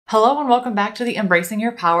Hello and welcome back to the Embracing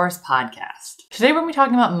Your Powers podcast. Today we're going to be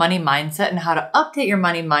talking about money mindset and how to update your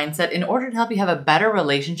money mindset in order to help you have a better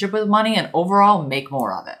relationship with money and overall make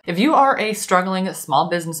more of it. If you are a struggling small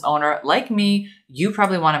business owner like me, you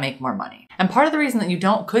probably want to make more money. And part of the reason that you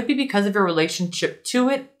don't could be because of your relationship to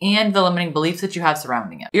it and the limiting beliefs that you have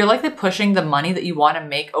surrounding it. You're likely pushing the money that you want to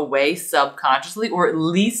make away subconsciously, or at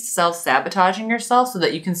least self-sabotaging yourself so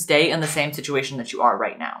that you can stay in the same situation that you are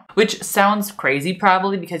right now. Which sounds crazy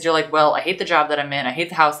probably because you're like, well, I hate the job that I'm in. I hate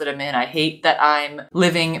the house that I'm in. I hate that I'm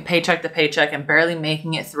living paycheck to paycheck and barely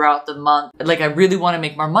making it throughout the month. Like, I really want to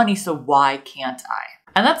make more money, so why can't I?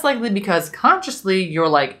 And that's likely because consciously you're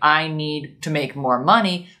like, I need to make more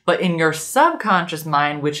money, but in your subconscious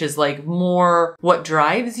mind, which is like more what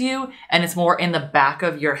drives you, and it's more in the back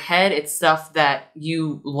of your head, it's stuff that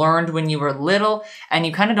you learned when you were little and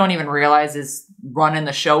you kind of don't even realize is running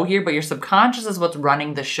the show here, but your subconscious is what's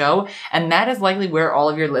running the show. And that is likely where all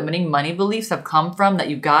of your limiting money beliefs have come from that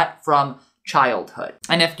you got from childhood.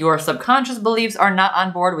 And if your subconscious beliefs are not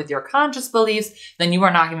on board with your conscious beliefs, then you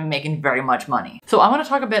are not going to be making very much money. So I want to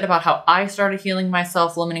talk a bit about how I started healing my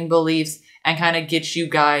self-limiting beliefs and kind of get you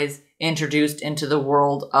guys introduced into the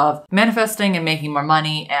world of manifesting and making more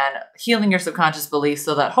money and healing your subconscious beliefs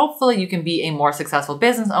so that hopefully you can be a more successful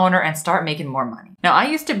business owner and start making more money. Now, I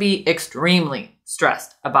used to be extremely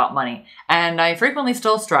stressed about money, and I frequently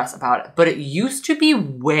still stress about it, but it used to be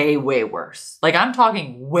way, way worse. Like, I'm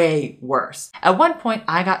talking way worse. At one point,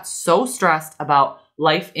 I got so stressed about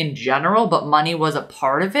life in general, but money was a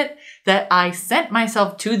part of it, that I sent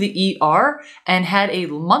myself to the ER and had a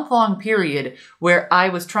month-long period where I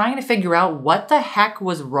was trying to figure out what the heck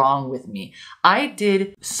was wrong with me. I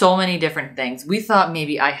did so many different things. We thought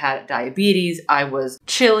maybe I had diabetes, I was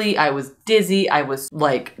chilly, I was dizzy, I was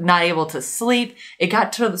like not able to sleep. It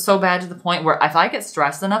got to so bad to the point where if I get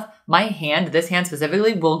stressed enough, my hand, this hand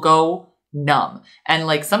specifically, will go numb. And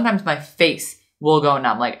like sometimes my face will go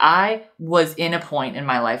numb. Like, I was in a point in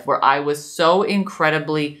my life where I was so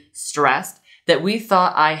incredibly stressed that we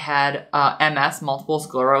thought I had MS, multiple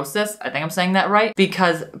sclerosis. I think I'm saying that right,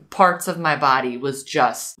 because parts of my body was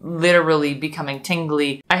just literally becoming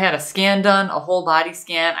tingly. I had a scan done, a whole body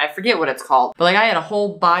scan. I forget what it's called, but like I had a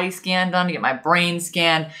whole body scan done to get my brain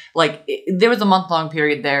scanned. Like, there was a month-long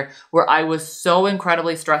period there where I was so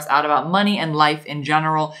incredibly stressed out about money and life in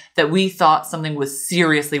general that we thought something was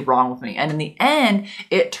seriously wrong with me. And in the end,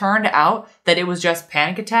 it turned out that it was just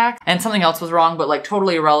panic attacks and something else was wrong, but like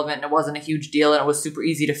totally irrelevant, and it wasn't a huge deal and it was super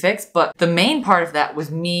easy to fix. But the main part of that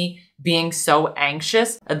was me being so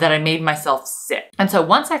anxious that I made myself sick. And so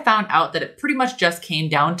once I found out that it pretty much just came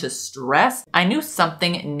down to stress, I knew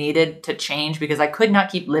something needed to change because I could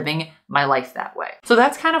not keep living my life that way. So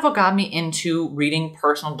that's kind of what got me into reading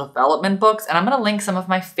personal development books. And I'm going to link some of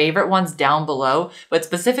my favorite ones down below. But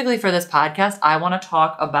specifically for this podcast, I want to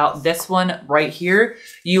talk about this one right here.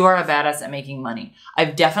 You Are a Badass at Making Money.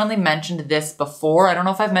 I've definitely mentioned this before. I don't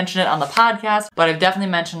know if I've mentioned it on the podcast, but I've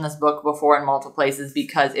definitely mentioned this book before in multiple places,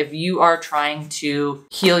 because if you are trying to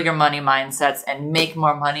heal your money mindsets and make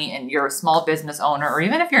more money, and you're a small business owner, or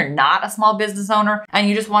even if you're not a small business owner and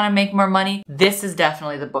you just want to make more money, this is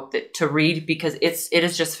definitely the book to read, because it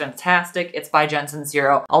is just fantastic. It's by Jen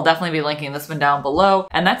Sincero. I'll definitely be linking this one down below.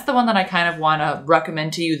 And that's the one that I kind of want to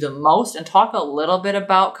recommend to you the most and talk a little bit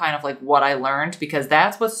about kind of like what I learned, because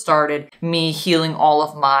that's what started me healing all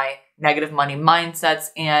of my negative money mindsets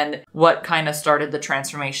and what kind of started the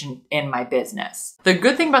transformation in my business. The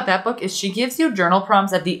good thing about that book is she gives you journal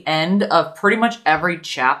prompts at the end of pretty much every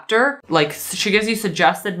chapter. Like, she gives you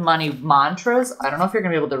suggested money mantras. I don't know if you're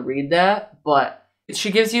gonna be able to read that, but she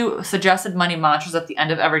gives you suggested money mantras at the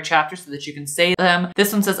end of every chapter so that you can say them.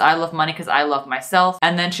 This one says, I love money because I love myself.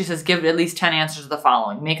 And then she says, give at least 10 answers to the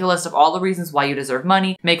following. Make a list of all the reasons why you deserve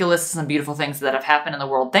money. Make a list of some beautiful things that have happened in the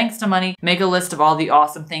world thanks to money. Make a list of all the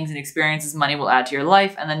awesome things and experiences money will add to your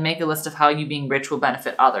life. And then make a list of how you being rich will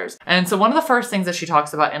benefit others. And so one of the first things that she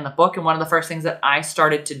talks about in the book, and one of the first things that I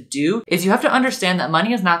started to do, is you have to understand that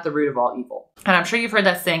money is not the root of all evil. And I'm sure you've heard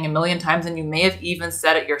that saying a million times, and you may have even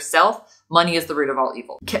said it yourself. Money is the root of all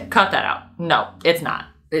evil. Cut that out. No, it's not.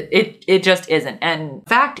 It just isn't. And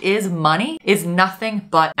fact is, money is nothing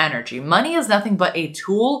but energy. Money is nothing but a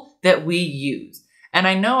tool that we use. And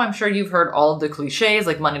I know, I'm sure you've heard all of the cliches,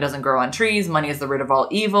 like money doesn't grow on trees, money is the root of all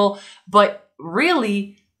evil. But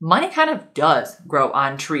really, money kind of does grow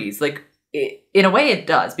on trees. Like, in a way it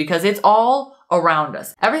does, because it's all around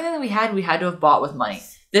us. Everything that we had to have bought with money.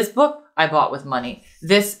 This book I bought with money.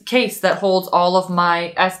 This case that holds all of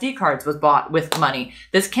my SD cards was bought with money.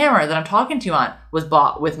 This camera that I'm talking to you on was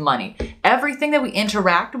bought with money. Everything that we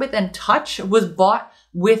interact with and touch was bought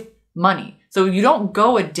with money. So you don't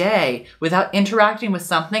go a day without interacting with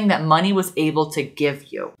something that money was able to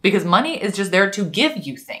give you. Because money is just there to give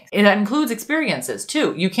you things. And that includes experiences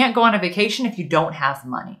too. You can't go on a vacation if you don't have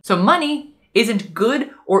money. So money isn't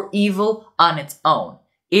good or evil on its own.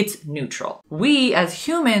 It's neutral. We as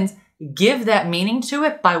humans give that meaning to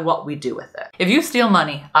it by what we do with it. If you steal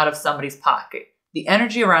money out of somebody's pocket, the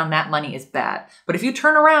energy around that money is bad. But if you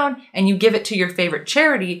turn around and you give it to your favorite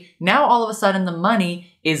charity, now all of a sudden the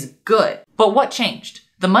money is good. But what changed?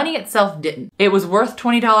 The money itself didn't. It was worth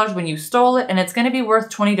 $20 when you stole it, and it's going to be worth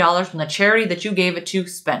 $20 when the charity that you gave it to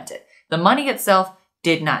spent it. The money itself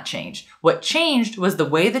did not change. What changed was the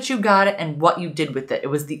way that you got it and what you did with it. It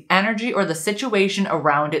was the energy or the situation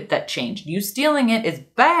around it that changed. You stealing it is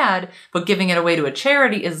bad, but giving it away to a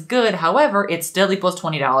charity is good. However, it still equals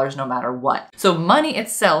 $20 no matter what. So money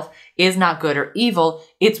itself is not good or evil.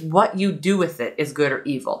 It's what you do with it is good or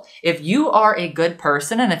evil. If you are a good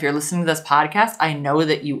person, and if you're listening to this podcast, I know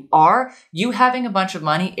that you are, you having a bunch of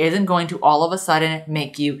money isn't going to all of a sudden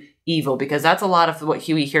make you evil, because that's a lot of what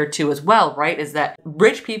we hear too as well, right? Is that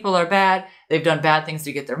rich people are bad, they've done bad things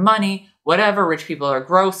to get their money, whatever, rich people are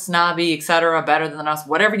gross, snobby, etc., better than us,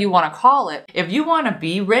 whatever you want to call it. If you want to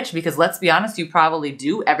be rich, because let's be honest, you probably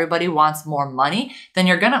do, everybody wants more money, then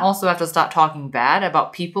you're going to also have to stop talking bad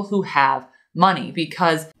about people who have money.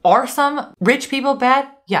 Because are some rich people bad?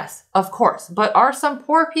 Yes, of course. But are some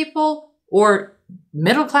poor people or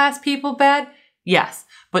middle class people bad? Yes.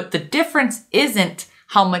 But the difference isn't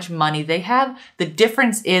how much money they have. The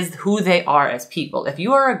difference is who they are as people. If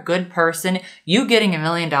you are a good person, you getting $1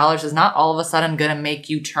 million is not all of a sudden going to make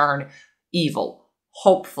you turn evil.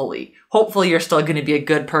 Hopefully. Hopefully you're still going to be a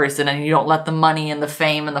good person and you don't let the money and the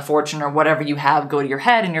fame and the fortune or whatever you have go to your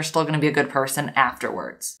head, and you're still going to be a good person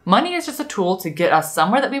afterwards. Money is just a tool to get us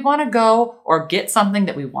somewhere that we want to go or get something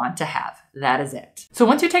that we want to have. That is it. So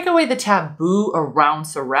once you take away the taboo around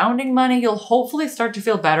surrounding money, you'll hopefully start to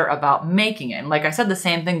feel better about making it. And like I said, the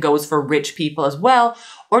same thing goes for rich people as well,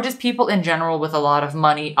 or just people in general with a lot of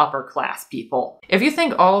money, upper class people. If you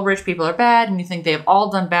think all rich people are bad and you think they have all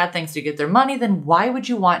done bad things to get their money, then why would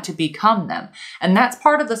you want to become them? And that's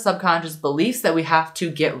part of the subconscious beliefs that we have to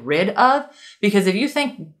get rid of. Because if you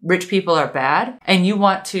think rich people are bad and you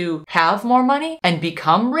want to have more money and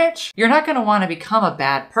become rich, you're not going to want to become a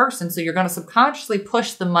bad person. So you're going to subconsciously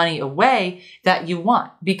push the money away that you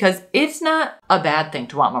want, because it's not a bad thing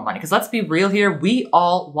to want more money. Because let's be real here, we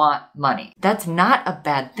all want money. That's not a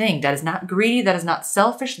bad thing. That is not greedy. That is not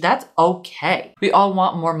selfish. That's okay. We all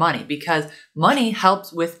want more money because money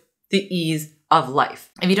helps with the ease of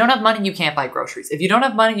life. If you don't have money, you can't buy groceries. If you don't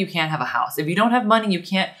have money, you can't have a house. If you don't have money, you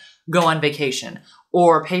can't go on vacation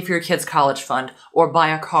or pay for your kids' college fund or buy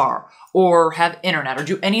a car or have internet or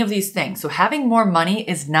do any of these things. So having more money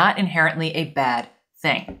is not inherently a bad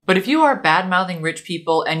thing. But if you are bad-mouthing rich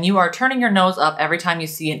people and you are turning your nose up every time you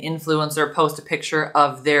see an influencer post a picture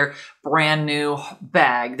of their brand new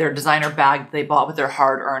bag, their designer bag that they bought with their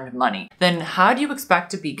hard-earned money, then how do you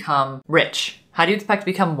expect to become rich? How do you expect to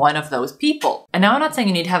become one of those people? And now I'm not saying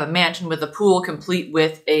you need to have a mansion with a pool complete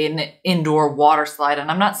with an indoor water slide. And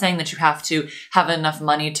I'm not saying that you have to have enough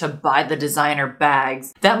money to buy the designer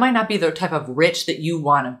bags. That might not be the type of rich that you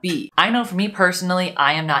want to be. I know for me personally,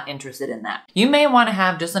 I am not interested in that. You may want to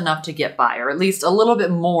have just enough to get by, or at least a little bit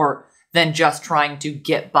more than just trying to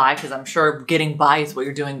get by, because I'm sure getting by is what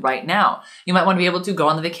you're doing right now. You might want to be able to go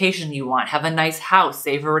on the vacation you want, have a nice house,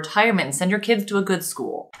 save for retirement, and send your kids to a good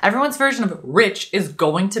school. Everyone's version of rich is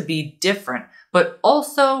going to be different, but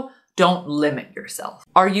also don't limit yourself.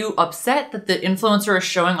 Are you upset that the influencer is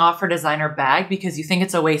showing off her designer bag because you think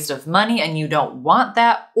it's a waste of money and you don't want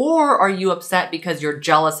that? Or are you upset because you're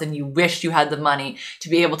jealous and you wish you had the money to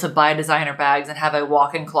be able to buy designer bags and have a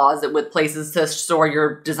walk-in closet with places to store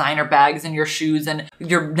your designer bags and your shoes and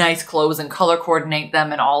your nice clothes and color coordinate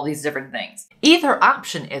them and all these different things? Either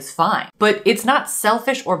option is fine, but it's not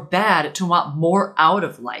selfish or bad to want more out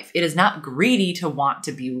of life. It is not greedy to want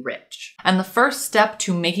to be rich. And the first step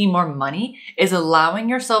to making more money is allowing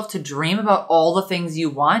yourself to dream about all the things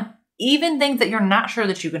you want, even things that you're not sure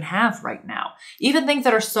that you can have right now. Even things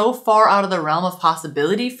that are so far out of the realm of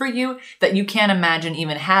possibility for you that you can't imagine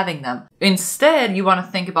even having them. Instead, you want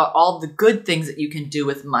to think about all the good things that you can do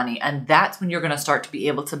with money, and that's when you're going to start to be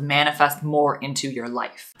able to manifest more into your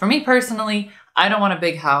life. For me personally, I don't want a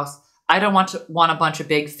big house. I don't want a bunch of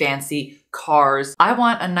big fancy cars. I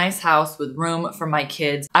want a nice house with room for my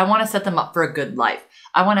kids. I want to set them up for a good life.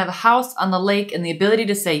 I want to have a house on the lake and the ability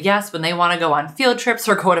to say yes when they want to go on field trips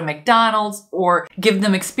or go to McDonald's or give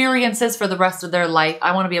them experiences for the rest of their life.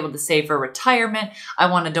 I want to be able to save for retirement. I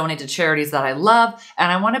want to donate to charities that I love.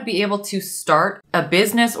 And I want to be able to start a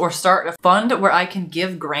business or start a fund where I can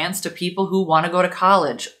give grants to people who want to go to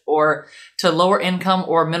college or to lower income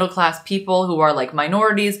or middle class people who are like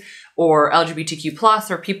minorities or LGBTQ plus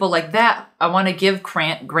or people like that. I want to give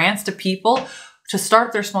grants to people to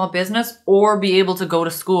start their small business or be able to go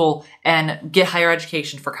to school and get higher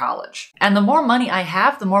education for college. And the more money I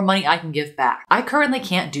have, the more money I can give back. I currently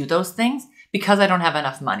can't do those things because I don't have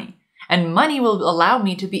enough money. And money will allow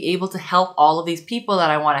me to be able to help all of these people that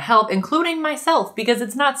I want to help, including myself, because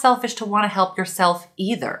it's not selfish to want to help yourself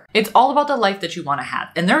either. It's all about the life that you want to have.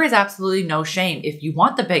 And there is absolutely no shame. If you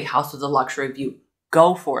want the big house with the luxury view,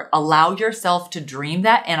 go for it. Allow yourself to dream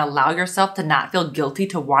that and allow yourself to not feel guilty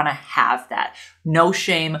to want to have that. No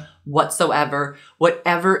shame whatsoever.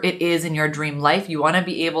 Whatever it is in your dream life, you want to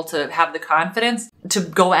be able to have the confidence to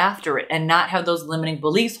go after it and not have those limiting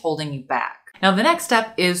beliefs holding you back. Now, the next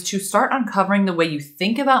step is to start uncovering the way you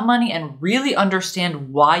think about money and really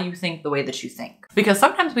understand why you think the way that you think. Because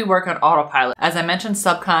sometimes we work on autopilot, as I mentioned,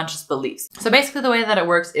 subconscious beliefs. So basically the way that it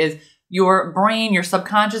works is your brain, your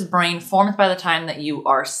subconscious brain forms by the time that you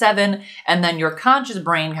are 7, and then your conscious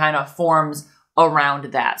brain kind of forms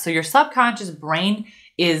around that. So your subconscious brain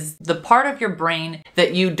is the part of your brain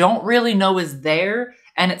that you don't really know is there,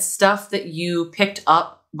 and it's stuff that you picked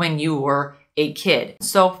up when you were a kid.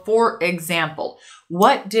 So for example,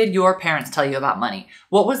 what did your parents tell you about money?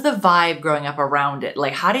 What was the vibe growing up around it?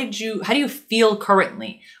 Like how do you feel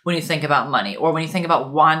currently when you think about money or when you think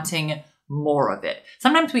about wanting more of it?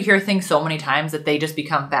 Sometimes we hear things so many times that they just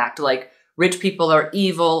become fact, like rich people are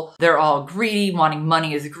evil, they're all greedy, wanting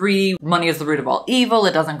money is greedy, money is the root of all evil,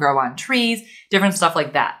 it doesn't grow on trees, different stuff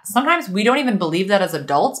like that. Sometimes we don't even believe that as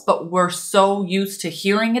adults, but we're so used to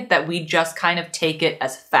hearing it that we just kind of take it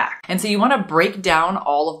as fact. And so you want to break down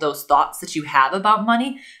all of those thoughts that you have about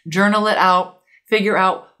money, journal it out, figure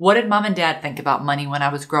out what did mom and dad think about money when I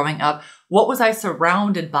was growing up? What was I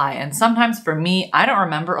surrounded by? And sometimes for me, I don't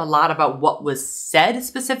remember a lot about what was said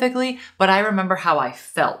specifically, but I remember how I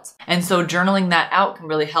felt. And so journaling that out can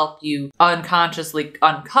really help you unconsciously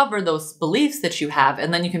uncover those beliefs that you have,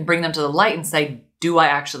 and then you can bring them to the light and say, do I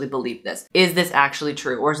actually believe this? Is this actually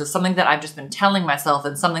true? Or is this something that I've just been telling myself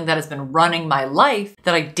and something that has been running my life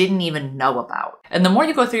that I didn't even know about? And the more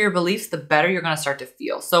you go through your beliefs, the better you're going to start to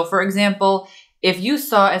feel. So for example, if you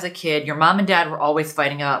saw as a kid, your mom and dad were always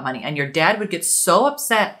fighting about money and your dad would get so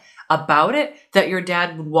upset about it that your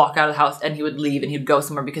dad would walk out of the house and he would leave and he'd go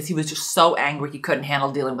somewhere because he was just so angry he couldn't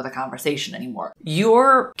handle dealing with a conversation anymore.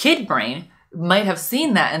 Your kid brain might have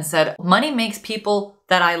seen that and said, money makes people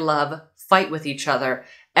that I love fight with each other,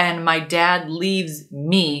 and my dad leaves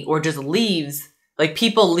me or just leaves, like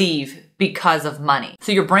people leave because of money.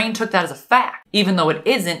 So your brain took that as a fact, even though it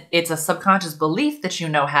isn't. It's a subconscious belief that you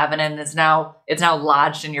know have, and it's now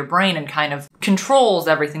lodged in your brain and kind of controls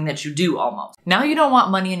everything that you do almost. Now you don't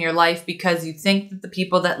want money in your life because you think that the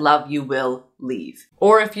people that love you will leave.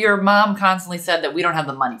 Or if your mom constantly said that we don't have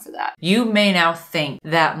the money for that, you may now think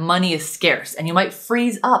that money is scarce and you might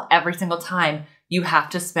freeze up every single time you have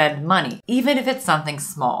to spend money, even if it's something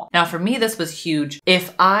small. Now for me, this was huge.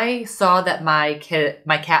 If I saw that my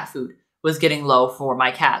cat food was getting low for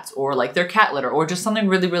my cats, or like their cat litter, or just something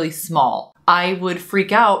really, really small, I would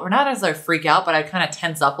freak out, or not as I freak out, but I'd kind of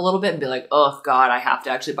tense up a little bit and be like, oh God, I have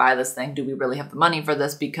to actually buy this thing. Do we really have the money for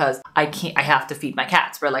this? Because I have to feed my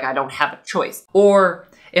cats, right? Like I don't have a choice. Or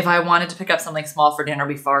if I wanted to pick up something small for dinner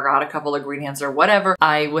before I got a couple of ingredients or whatever,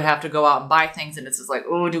 I would have to go out and buy things, and it's just like,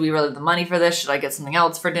 oh, do we really have the money for this? Should I get something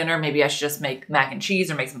else for dinner? Maybe I should just make mac and cheese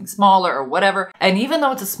or make something smaller or whatever. And even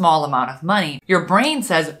though it's a small amount of money, your brain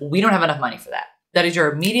says, we don't have enough money for that. That is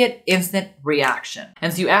your immediate, instant reaction.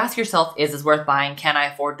 And so you ask yourself, is this worth buying? Can I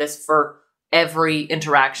afford this for every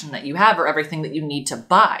interaction that you have or everything that you need to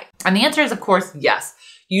buy? And the answer is, of course, yes.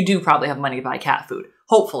 You do probably have money to buy cat food.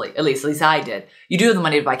 Hopefully, at least I did. You do have the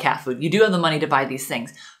money to buy cat food. You do have the money to buy these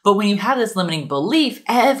things. But when you have this limiting belief,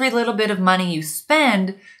 every little bit of money you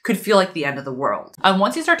spend could feel like the end of the world. And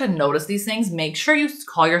once you start to notice these things, make sure you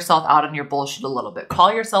call yourself out on your bullshit a little bit.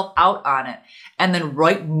 Call yourself out on it and then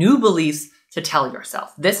write new beliefs to tell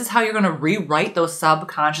yourself. This is how you're going to rewrite those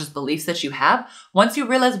subconscious beliefs that you have. Once you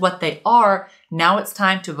realize what they are, now it's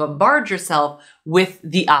time to bombard yourself with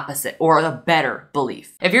the opposite or a better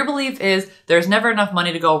belief. If your belief is there's never enough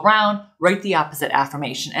money to go around, write the opposite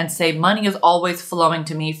affirmation and say money is always flowing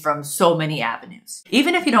to me from so many avenues.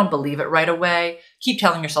 Even if you don't believe it right away, keep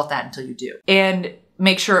telling yourself that until you do. And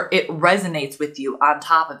make sure it resonates with you on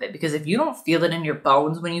top of it. Because if you don't feel it in your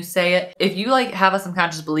bones when you say it, if you like have a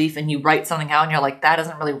subconscious belief and you write something out and you're like, that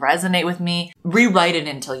doesn't really resonate with me, rewrite it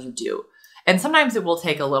until you do. And sometimes it will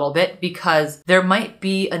take a little bit because there might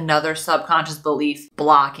be another subconscious belief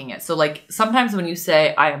blocking it. So like sometimes when you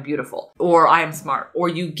say, I am beautiful, or I am smart, or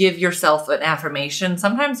you give yourself an affirmation,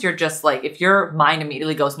 sometimes you're just like, if your mind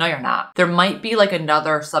immediately goes, no, you're not, there might be like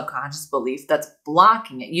another subconscious belief that's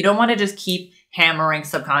blocking it. You don't want to just keep hammering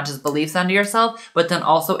subconscious beliefs onto yourself, but then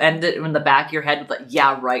also end it in the back of your head with like,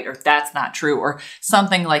 yeah, right, or that's not true, or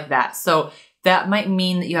something like that. So that might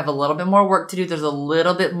mean that you have a little bit more work to do. There's a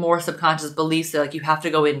little bit more subconscious beliefs that like you have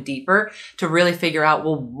to go in deeper to really figure out,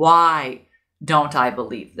 well, why don't I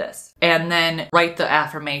believe this? And then write the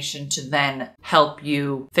affirmation to then help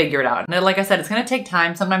you figure it out. And like I said, it's going to take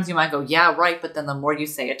time. Sometimes you might go, yeah, right. But then the more you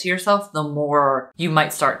say it to yourself, the more you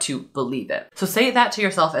might start to believe it. So say that to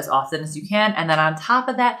yourself as often as you can. And then on top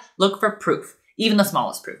of that, look for proof, even the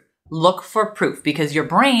smallest proof. Look for proof because your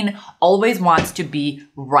brain always wants to be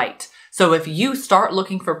right. So if you start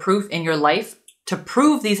looking for proof in your life to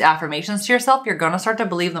prove these affirmations to yourself, you're going to start to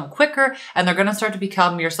believe them quicker and they're going to start to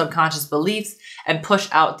become your subconscious beliefs and push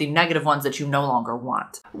out the negative ones that you no longer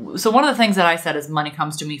want. So one of the things that I said is money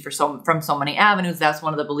comes to me from so many avenues. That's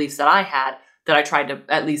one of the beliefs that I had that I tried to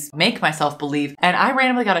at least make myself believe. And I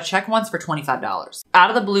randomly got a check once for $25. Out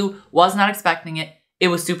of the blue, was not expecting it. It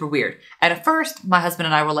was super weird. And at first, my husband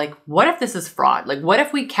and I were like, what if this is fraud? Like, what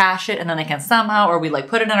if we cash it and then they can somehow, or we like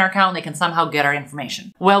put it in our account and they can somehow get our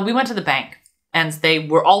information? Well, we went to the bank and they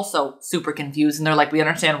were also super confused. And they're like, we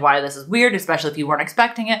understand why this is weird, especially if you weren't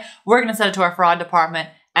expecting it. We're going to send it to our fraud department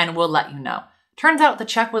and we'll let you know. Turns out the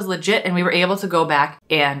check was legit and we were able to go back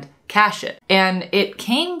and cash it. And it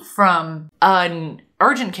came from an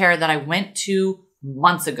urgent care that I went to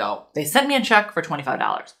months ago. They sent me a check for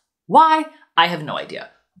 $25. Why? I have no idea.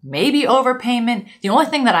 Maybe overpayment. The only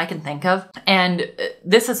thing that I can think of, and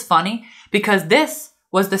this is funny because this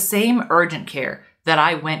was the same urgent care that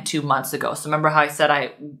I went to months ago. So remember how I said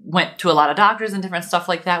I went to a lot of doctors and different stuff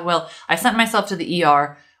like that? Well, I sent myself to the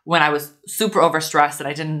ER when I was super overstressed and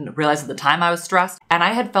I didn't realize at the time I was stressed. And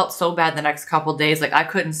I had felt so bad the next couple days. Like I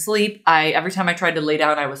couldn't sleep. Every time I tried to lay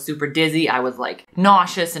down, I was super dizzy. I was like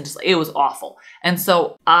nauseous and just, it was awful. And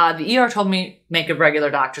so the ER told me make a regular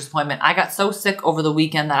doctor's appointment. I got so sick over the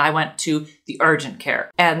weekend that I went to the urgent care.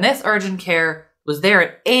 And this urgent care was there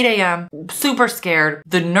at 8 a.m., super scared.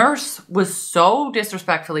 The nurse was so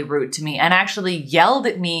disrespectfully rude to me and actually yelled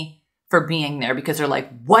at me for being there because they're like,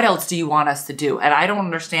 what else do you want us to do? And I don't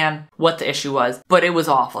understand what the issue was, but it was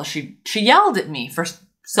awful. She yelled at me for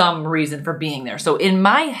some reason for being there. So in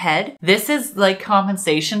my head, this is like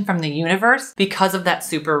compensation from the universe because of that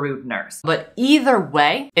super rude nurse. But either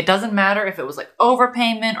way, it doesn't matter if it was like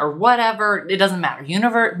overpayment or whatever, it doesn't matter.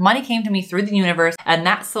 Money came to me through the universe, and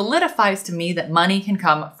that solidifies to me that money can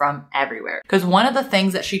come from everywhere. Because one of the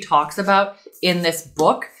things that she talks about in this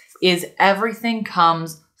book is everything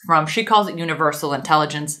comes from, she calls it universal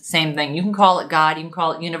intelligence, same thing. You can call it God, you can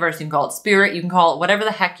call it universe, you can call it spirit, you can call it whatever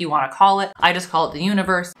the heck you want to call it. I just call it the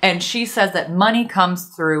universe. And she says that money comes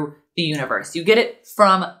through the universe. You get it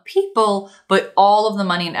from people, but all of the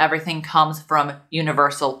money and everything comes from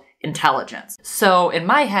universal intelligence. So in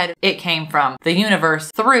my head, it came from the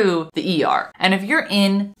universe through the ER. And if you're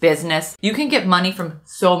in business, you can get money from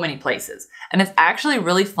so many places. And it's actually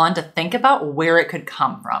really fun to think about where it could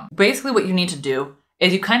come from. Basically what you need to do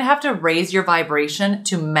is you kind of have to raise your vibration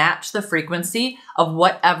to match the frequency of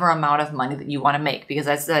whatever amount of money that you want to make. Because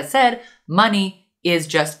as I said, money is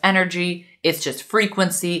just energy, it's just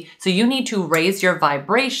frequency. So you need to raise your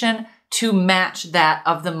vibration to match that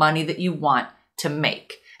of the money that you want to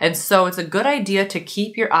make. And so it's a good idea to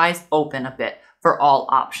keep your eyes open a bit for all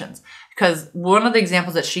options. Because one of the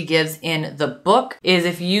examples that she gives in the book is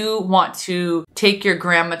if you want to take your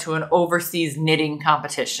grandma to an overseas knitting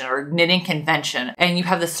competition or knitting convention and you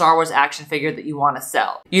have the Star Wars action figure that you want to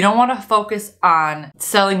sell. You don't want to focus on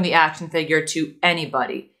selling the action figure to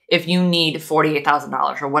anybody if you need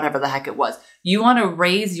 $48,000 or whatever the heck it was. You want to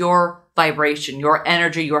raise your vibration, your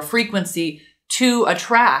energy, your frequency to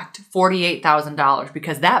attract $48,000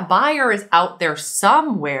 because that buyer is out there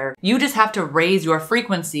somewhere. You just have to raise your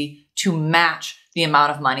frequency to match the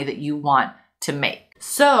amount of money that you want to make.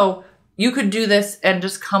 So you could do this and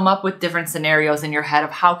just come up with different scenarios in your head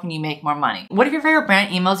of how can you make more money. What if your favorite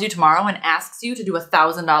brand emails you tomorrow and asks you to do a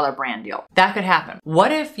 $1,000 brand deal? That could happen.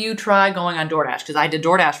 What if you try going on DoorDash? Because I did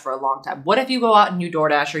DoorDash for a long time. What if you go out and you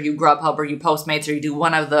DoorDash or you Grubhub or you Postmates or you do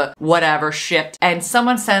one of the whatever shipped and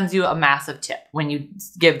someone sends you a massive tip when you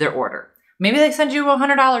give their order? Maybe they send you a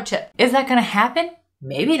 $100 tip. Is that going to happen?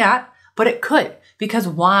 Maybe not. but it could, because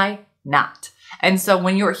why not? And so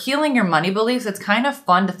when you're healing your money beliefs, it's kind of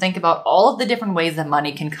fun to think about all of the different ways that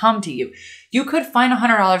money can come to you. You could find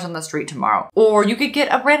 $100 on the street tomorrow, or you could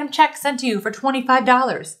get a random check sent to you for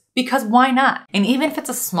 $25. Because why not? And even if it's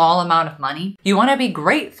a small amount of money, you want to be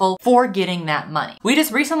grateful for getting that money. We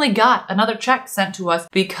just recently got another check sent to us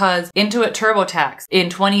because Intuit TurboTax in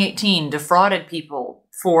 2018 defrauded people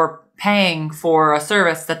for paying for a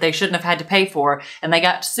service that they shouldn't have had to pay for, and they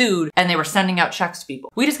got sued and they were sending out checks to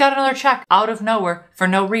people. We just got another check out of nowhere for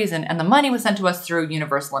no reason, and the money was sent to us through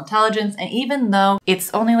Universal Intelligence, and even though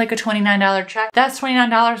it's only like a $29 check, that's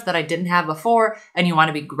 $29 that I didn't have before, and you want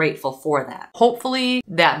to be grateful for that. Hopefully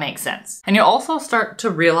that makes sense. And you'll also start to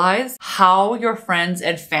realize how your friends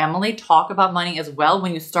and family talk about money as well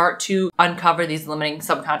when you start to uncover these limiting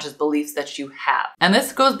subconscious beliefs that you have. And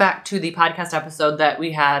this goes back to the podcast episode that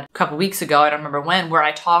we had a couple weeks ago, I don't remember when, where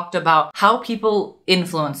I talked about how people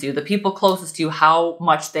influence you, the people closest to you, how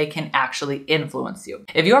much they can actually influence you.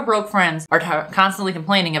 If your broke friends are constantly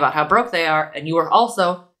complaining about how broke they are, and you are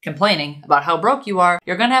also complaining about how broke you are,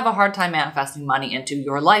 you're going to have a hard time manifesting money into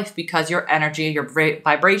your life because your energy, your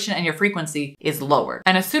vibration, and your frequency is lowered.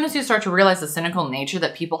 And as soon as you start to realize the cynical nature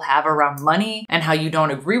that people have around money and how you don't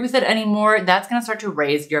agree with it anymore, that's going to start to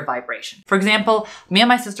raise your vibration. For example, me and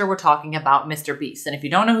my sister were talking about Mr. Beast. And if you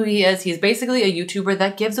don't know who he is, he's basically a YouTuber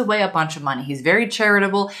that gives away a bunch of money. He's very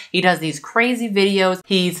charitable. He does these crazy videos.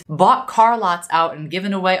 He's bought car lots out and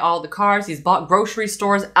given away all the cars. He's bought grocery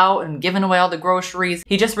stores out and given away all the groceries.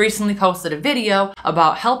 He just recently posted a video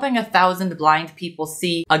about helping 1,000 blind people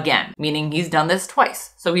see again, meaning he's done this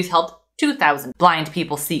twice. So he's helped 2,000 blind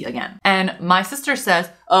people see again. And my sister says,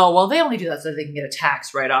 oh, well, they only do that so they can get a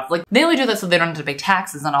tax write-off. Like, they only do that so they don't have to pay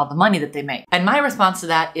taxes on all the money that they make. And my response to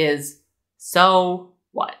that is, so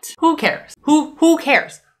what? Who cares? Who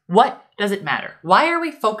cares? What does it matter? Why are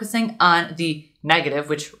we focusing on the negative,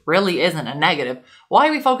 which really isn't a negative? Why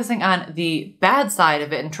are we focusing on the bad side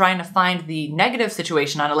of it and trying to find the negative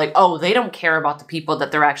situation on it? Like, oh, they don't care about the people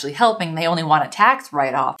that they're actually helping. They only want a tax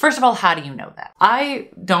write-off. First of all, how do you know that? I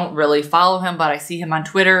don't really follow him, but I see him on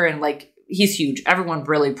Twitter and like, he's huge. Everyone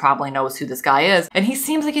really probably knows who this guy is. And he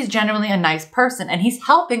seems like he's genuinely a nice person and he's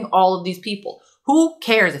helping all of these people. Who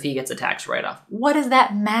cares if he gets a tax write-off? What does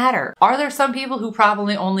that matter? Are there some people who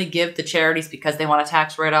probably only give to charities because they want a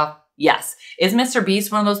tax write-off? Yes. Is Mr.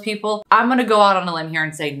 Beast one of those people? I'm going to go out on a limb here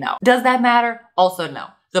and say no. Does that matter? Also no.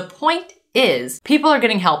 The point is, people are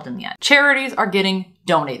getting helped in the end. Charities are getting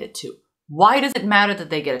donated to. Why does it matter that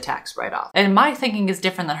they get a tax write-off? And my thinking is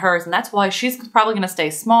different than hers, and that's why she's probably going to stay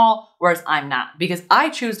small, whereas I'm not. Because I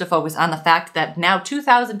choose to focus on the fact that now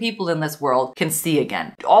 2,000 people in this world can see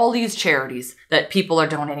again. All these charities that people are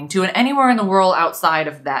donating to, and anywhere in the world outside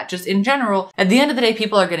of that, just in general, at the end of the day,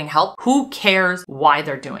 people are getting help. Who cares why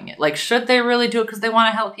they're doing it? Like, should they really do it because they want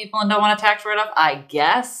to help people and don't want a tax write-off? I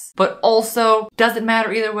guess. But also, does it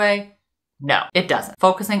matter either way? No, it doesn't.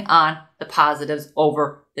 Focusing on the positives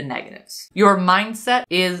over the negatives. Your mindset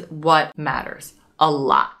is what matters a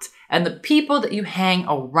lot. And the people that you hang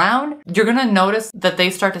around, you're gonna notice that they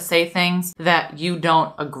start to say things that you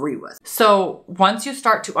don't agree with. So once you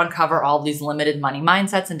start to uncover all these limited money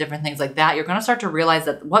mindsets and different things like that, you're gonna start to realize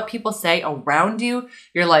that what people say around you,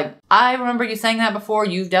 you're like, I remember you saying that before,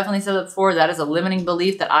 you've definitely said it before, that is a limiting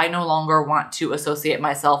belief that I no longer want to associate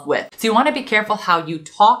myself with. So you wanna be careful how you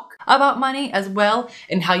talk about money as well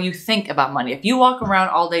and how you think about money. If you walk around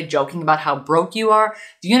all day joking about how broke you are,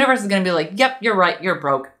 the universe is going to be like, yep, you're right, you're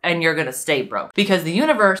broke, and you're going to stay broke because the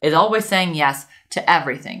universe is always saying yes to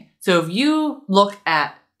everything. So if you look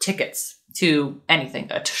at tickets to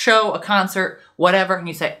anything, a show, a concert, whatever, and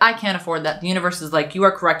you say, I can't afford that, the universe is like, you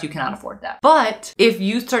are correct, you cannot afford that. But if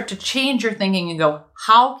you start to change your thinking and go,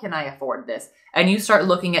 how can I afford this? And you start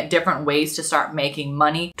looking at different ways to start making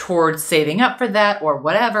money towards saving up for that or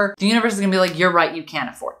whatever, the universe is gonna be like, you're right, you can't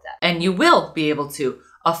afford that. And you will be able to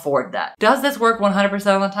afford that. Does this work 100%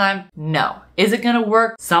 of the time? No. Is it gonna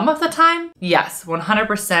work some of the time? Yes,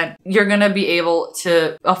 100%. You're gonna be able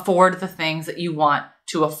to afford the things that you want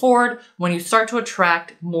to afford when you start to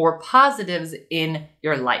attract more positives in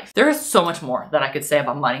your life. There is so much more that I could say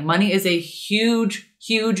about money. Money is a huge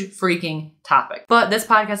freaking topic. But this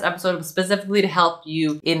podcast episode was specifically to help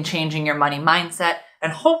you in changing your money mindset,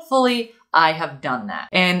 and hopefully I have done that.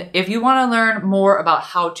 And if you want to learn more about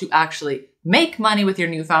how to actually make money with your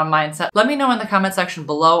newfound mindset, let me know in the comment section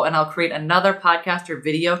below and I'll create another podcast or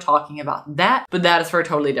video talking about that, but that is for a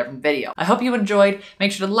totally different video. I hope you enjoyed.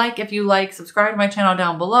 Make sure to like if you like, subscribe to my channel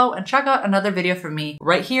down below, and check out another video from me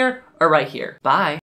right here or right here. Bye.